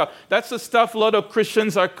all this stuff? That's the stuff a lot of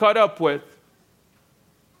Christians are caught up with.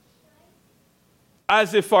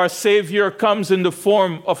 As if our Savior comes in the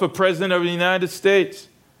form of a President of the United States.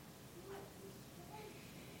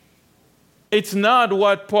 It's not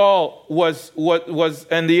what Paul was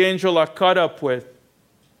and the angel are caught up with.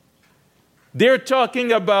 They're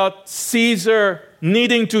talking about Caesar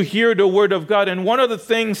needing to hear the word of God. And one of the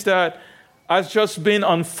things that has just been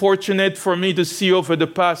unfortunate for me to see over the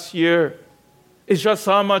past year is just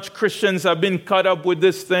how much Christians have been caught up with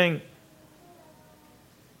this thing.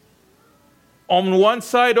 On one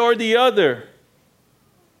side or the other.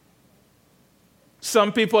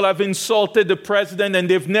 Some people have insulted the president and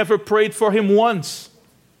they've never prayed for him once.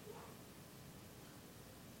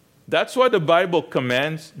 That's what the Bible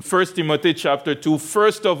commands. 1 Timothy chapter 2.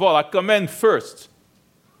 First of all, I command first.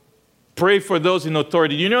 Pray for those in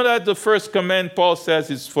authority. You know that the first command Paul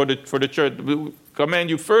says is for the church. We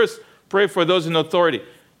command you first, pray for those in authority.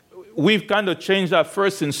 We've kind of changed that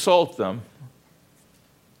first, insult them.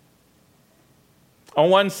 On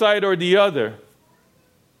one side or the other.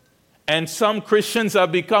 And some Christians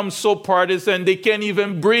have become so partisan they can't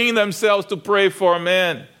even bring themselves to pray for a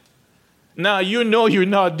man. Now, you know you're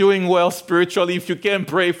not doing well spiritually if you can't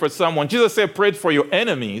pray for someone. Jesus said, pray for your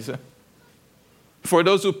enemies, for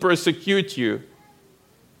those who persecute you.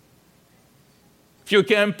 If you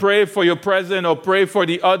can't pray for your president or pray for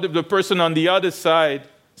the person on the other side,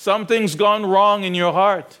 something's gone wrong in your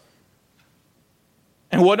heart.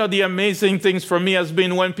 And one of the amazing things for me has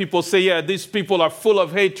been when people say, yeah, these people are full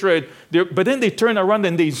of hatred, but then they turn around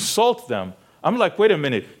and they insult them. I'm like, wait a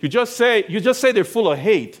minute. You just say they're full of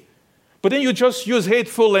hate, but then you just use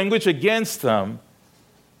hateful language against them.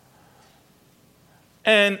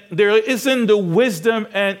 And there isn't the wisdom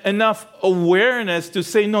and enough awareness to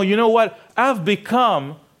say, no, you know what? I've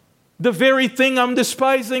become the very thing I'm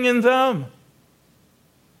despising in them.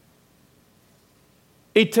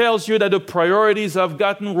 It tells you that the priorities have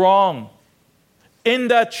gotten wrong. In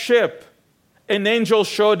that ship, an angel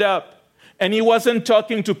showed up, and he wasn't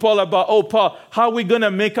talking to Paul about, oh, Paul, how are we going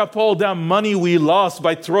to make up all that money we lost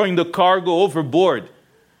by throwing the cargo overboard?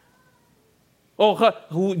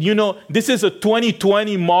 Oh, you know, this is a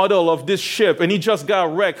 2020 model of this ship, and he just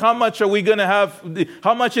got wrecked. How much are we going to have?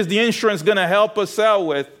 How much is the insurance going to help us out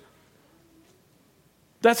with?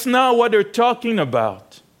 That's not what they're talking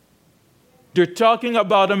about. They're talking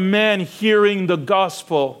about a man hearing the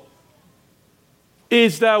gospel.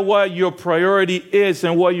 Is that what your priority is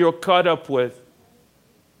and what you're caught up with?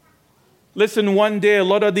 Listen, one day a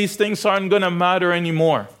lot of these things aren't going to matter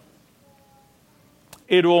anymore.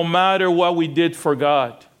 It will matter what we did for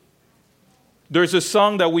God. There's a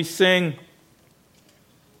song that we sing.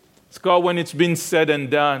 It's called When It's Been Said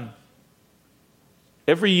and Done.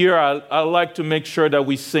 Every year I like to make sure that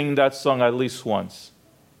we sing that song at least once.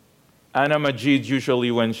 Anna Majid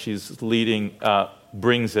usually when she's leading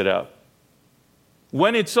brings it up.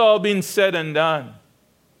 When it's all been said and done,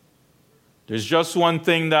 there's just one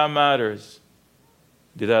thing that matters.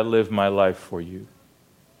 Did I live my life for you?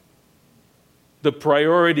 The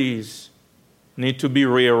priorities need to be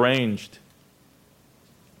rearranged.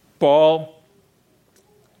 Paul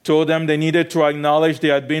told them they needed to acknowledge they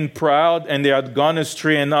had been proud and they had gone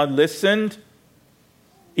astray and not listened.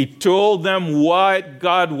 He told them what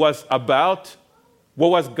God was about, what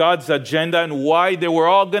was God's agenda, and why they were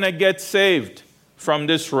all going to get saved from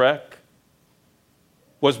this wreck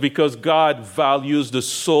was because God values the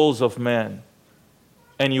souls of men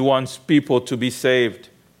and he wants people to be saved.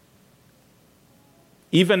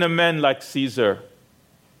 Even a man like Caesar.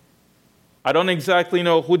 I don't exactly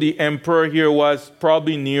know who the emperor here was,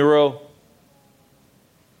 probably Nero,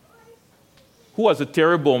 who was a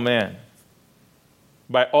terrible man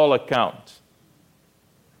by all accounts.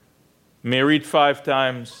 Married 5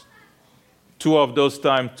 times, 2 of those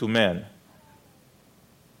times to men.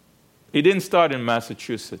 He didn't start in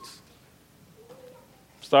Massachusetts.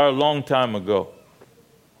 Started a long time ago.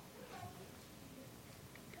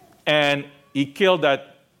 And he killed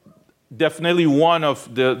definitely one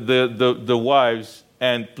of the wives,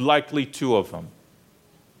 and likely 2 of them.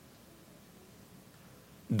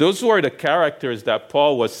 Those were the characters that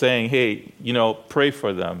Paul was saying, hey, pray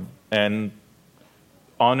for them and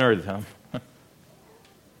honor them.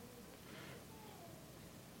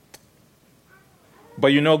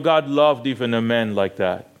 But God loved even a man like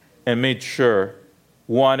that and made sure,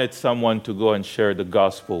 wanted someone to go and share the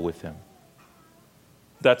gospel with him.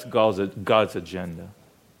 That's God's agenda.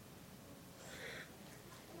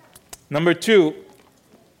 Number 3,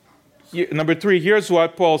 here's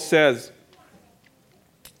what Paul says.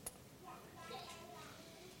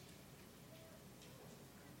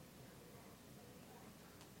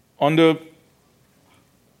 On the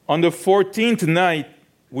 14th night,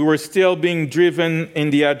 we were still being driven in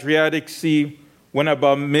the Adriatic Sea when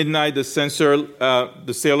about midnight the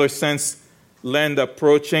sailor sensed land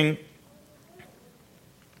approaching.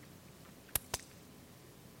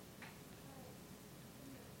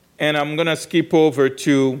 And I'm going to skip over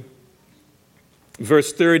to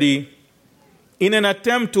verse 30. In an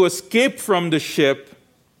attempt to escape from the ship,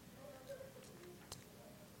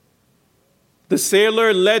 the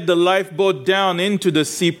sailor led the lifeboat down into the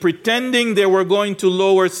sea, pretending they were going to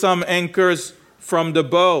lower some anchors from the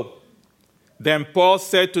bow. Then Paul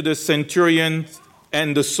said to the centurion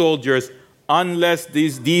and the soldiers, unless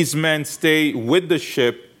these men stay with the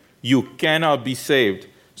ship, you cannot be saved.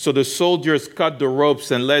 So the soldiers cut the ropes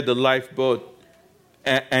and led the lifeboat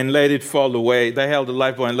and let it fall away. They held the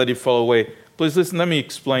lifeboat and let it fall away. Please listen, let me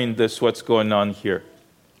explain what's going on here.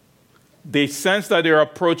 They sense that they're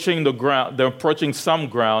approaching the ground, they're approaching some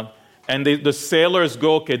ground, and the sailors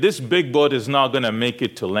go, okay, this big boat is not going to make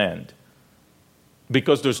it to land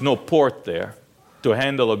because there's no port there to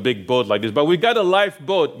handle a big boat like this. But we got a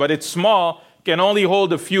lifeboat, but it's small, can only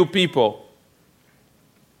hold a few people.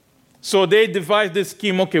 So they devised this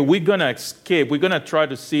scheme, okay, we're going to escape. We're going to try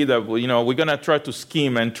to see that, we're going to try to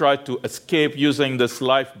scheme and try to escape using this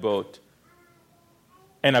lifeboat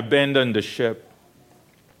and abandon the ship.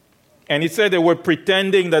 And he said they were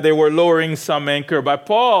pretending that they were lowering some anchor. But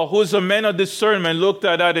Paul, who's a man of discernment, looked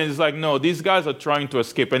at that and he's like, no, these guys are trying to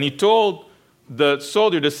escape. And he told the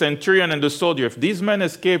soldier, the centurion and the soldier, if these men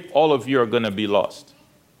escape, all of you are going to be lost.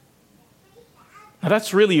 Now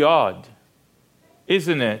that's really odd,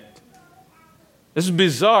 isn't it? This is a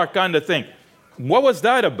bizarre kind of thing. What was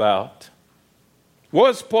that about? What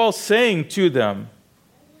was Paul saying to them?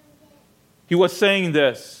 He was saying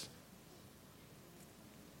this.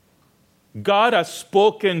 God has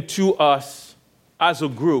spoken to us as a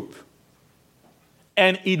group,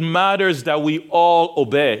 and it matters that we all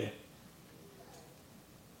obey.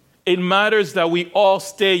 It matters that we all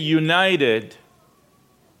stay united.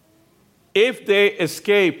 If they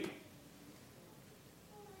escape,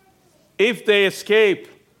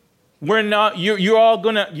 we're not. You're all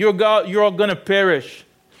gonna perish.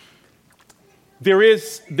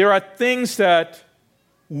 There are things that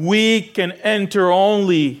we can enter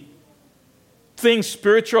only.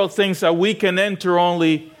 Spiritual things that we can enter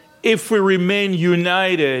only if we remain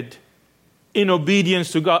united in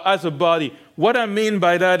obedience to God as a body. What I mean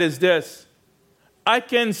by that is this. I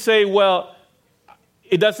can say, well,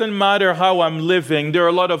 it doesn't matter how I'm living. There are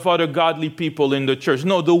a lot of other godly people in the church.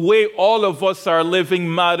 No, the way all of us are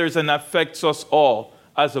living matters and affects us all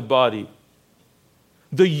as a body.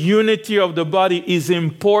 The unity of the body is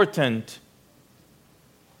important.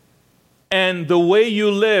 And the way you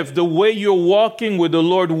live, the way you're walking with the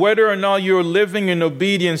Lord, whether or not you're living in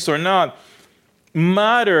obedience or not,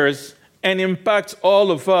 matters and impacts all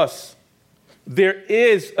of us. There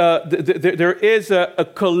is a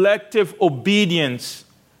collective obedience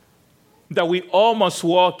that we all must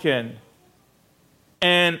walk in,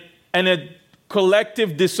 and a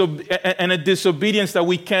collective disobedience that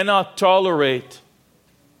we cannot tolerate.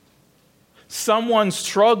 Someone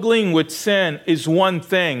struggling with sin is one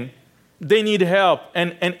thing. They need help,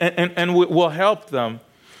 and we'll help them.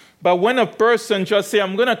 But when a person just say,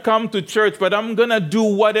 I'm going to come to church, but I'm going to do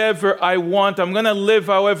whatever I want, I'm going to live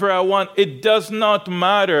however I want, it does not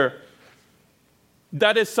matter.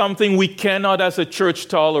 That is something we cannot as a church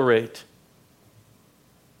tolerate.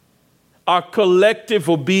 Our collective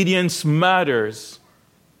obedience matters.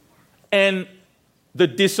 And the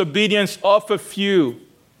disobedience of a few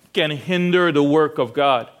can hinder the work of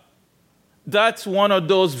God. That's one of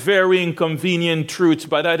those very inconvenient truths,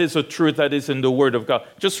 but that is a truth that is in the Word of God.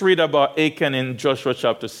 Just read about Achan in Joshua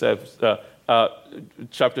chapter 7.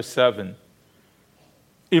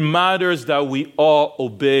 It matters that we all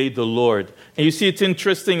obey the Lord. And you see, it's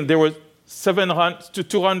interesting. There were 700 to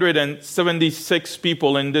 276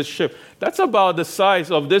 people in this ship. That's about the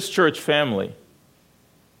size of this church family.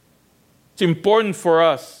 It's important for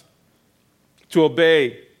us to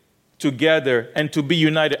obey together and to be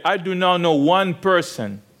united. I do not know one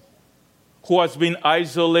person who has been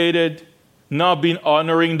isolated, not been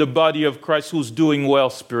honoring the body of Christ, who's doing well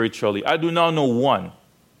spiritually. I do not know one.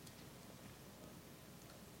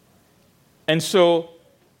 And so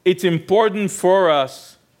it's important for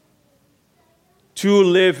us to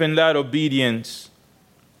live in that obedience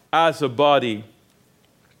as a body.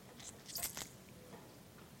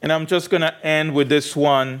 And I'm just going to end with this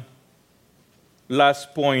one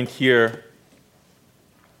last point here.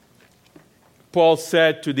 Paul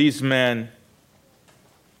said to these men,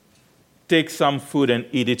 take some food and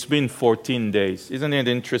eat. It's been 14 days. Isn't it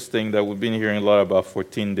interesting that we've been hearing a lot about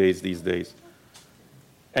 14 days these days?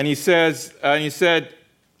 And he said,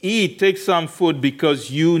 eat, take some food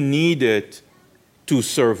because you need it to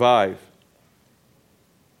survive.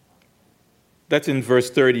 That's in verse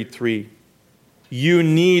 33. You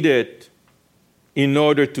need it in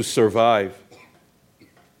order to survive.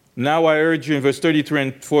 Now I urge you in verse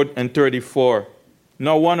 33 and 34,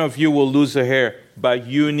 not one of you will lose a hair, but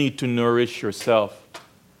you need to nourish yourself.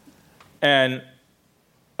 And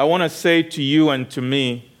I want to say to you and to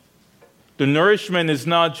me, the nourishment is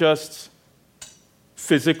not just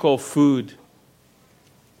physical food,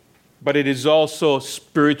 but it is also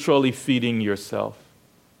spiritually feeding yourself.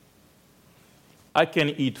 I can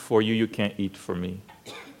eat for you, you can't eat for me.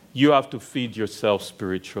 You have to feed yourself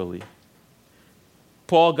spiritually.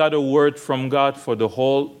 Paul got a word from God for the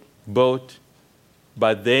whole boat,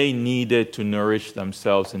 but they needed to nourish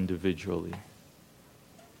themselves individually.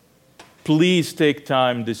 Please take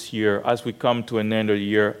time this year as we come to an end of the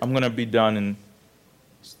year. I'm going to be done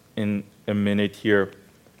in a minute here.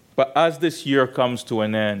 But as this year comes to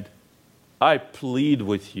an end, I plead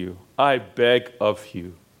with you, I beg of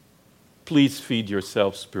you, please feed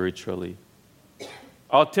yourself spiritually.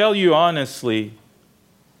 I'll tell you honestly,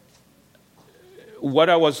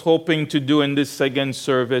 what I was hoping to do in this second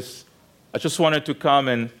service, I just wanted to come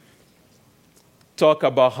and talk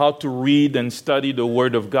about how to read and study the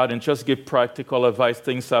Word of God and just give practical advice,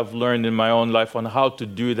 things I've learned in my own life on how to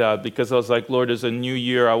do that. Because I was like, Lord, there's a new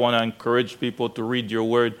year. I want to encourage people to read your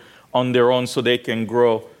Word on their own so they can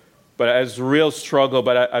grow. But it was a real struggle,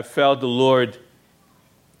 but I felt the Lord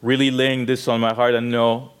really laying this on my heart. And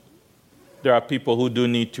know there are people who do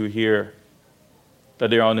need to hear that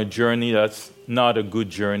they're on a journey that's not a good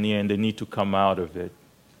journey and they need to come out of it.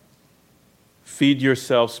 Feed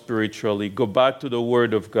yourself spiritually. Go back to the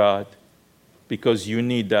Word of God because you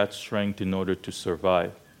need that strength in order to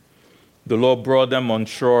survive. The Lord brought them on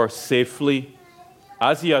shore safely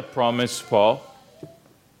as He had promised Paul.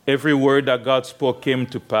 Every word that God spoke came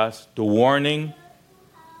to pass, the warning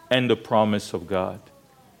and the promise of God.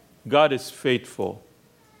 God is faithful.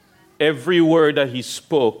 Every word that He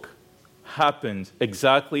spoke happened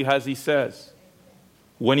exactly as He says.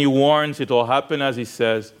 When He warns, it will happen as He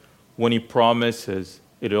says. When He promises,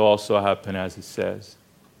 it will also happen as He says.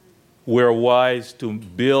 We're wise to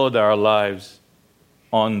build our lives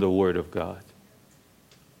on the Word of God.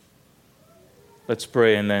 Let's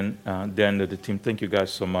pray, and then Dan to the team. Thank you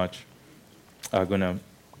guys so much. I'm going to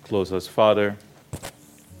close us. Father,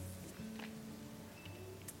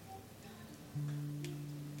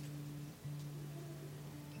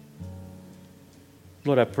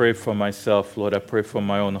 Lord, I pray for myself. Lord, I pray for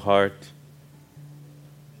my own heart.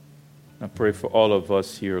 I pray for all of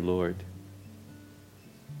us here, Lord.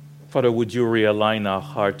 Father, would you realign our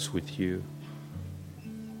hearts with you?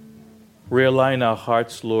 Realign our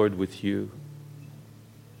hearts, Lord, with you.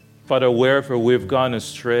 Father, wherever we've gone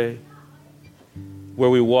astray, where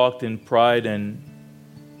we walked in pride and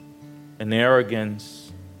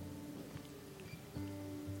arrogance,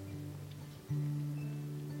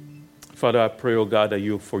 Father, I pray, oh God, that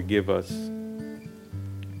you'll forgive us.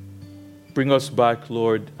 Bring us back,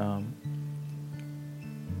 Lord,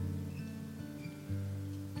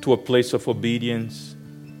 to a place of obedience,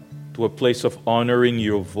 to a place of honoring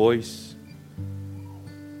your voice.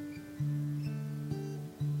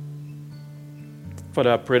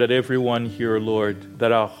 Father, I pray that everyone here, Lord,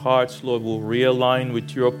 that our hearts, Lord, will realign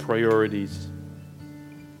with your priorities.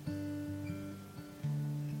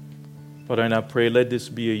 Father, and I pray, let this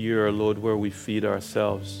be a year, Lord, where we feed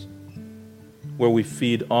ourselves, where we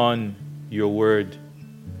feed on your word,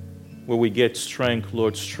 where we get strength,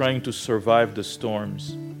 Lord, strength to survive the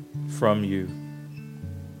storms from you.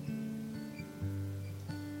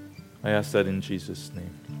 I ask that in Jesus'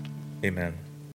 name. Amen.